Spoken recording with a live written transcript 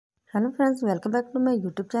Hello friends, welcome back to my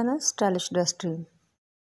YouTube channel Stylish Dress Dream.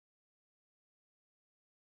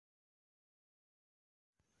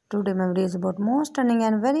 Today my video is about most stunning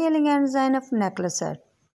and very elegant design of necklace set.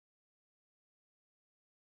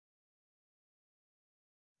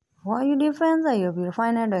 How are you dear friends? I hope you're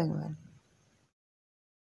fine and doing well.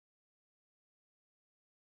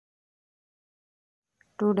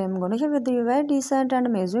 Today I'm going to share with you a very decent and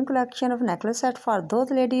amazing collection of necklace set for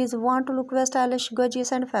those ladies who want to look very stylish,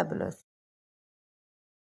 gorgeous and fabulous.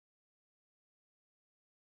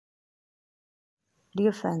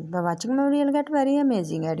 Dear friends, by watching my video you'll get very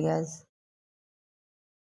amazing ideas.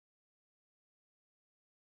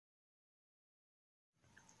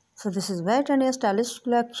 So this is very trendy stylish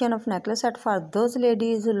collection of necklace set for those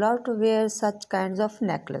ladies who love to wear such kinds of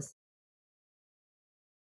necklace.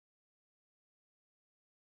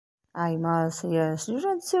 I must yes, you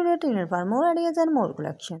should student for more ideas and more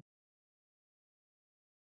collection.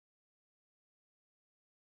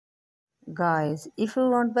 Guys, if you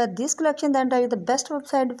want to buy this collection, then tell you the best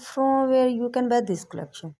website from where you can buy this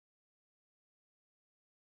collection.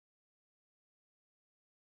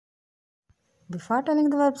 Before telling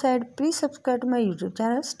the website, please subscribe to my YouTube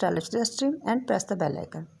channel Stylish Dress Dream and press the bell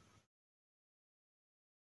icon.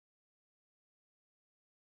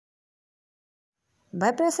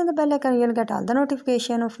 By pressing the bell icon, you'll get all the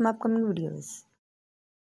notification of my upcoming videos.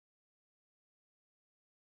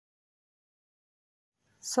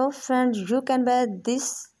 So friends, you can buy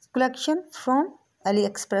this collection from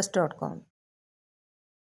aliexpress.com.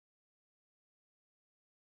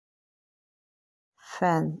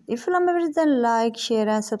 Friends, if you love my videos, then like, share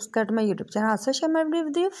and subscribe to my YouTube channel. Also share my video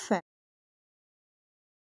with your friends.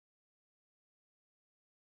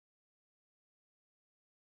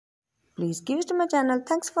 Please give it to my channel.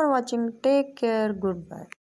 Thanks for watching. Take care. Goodbye.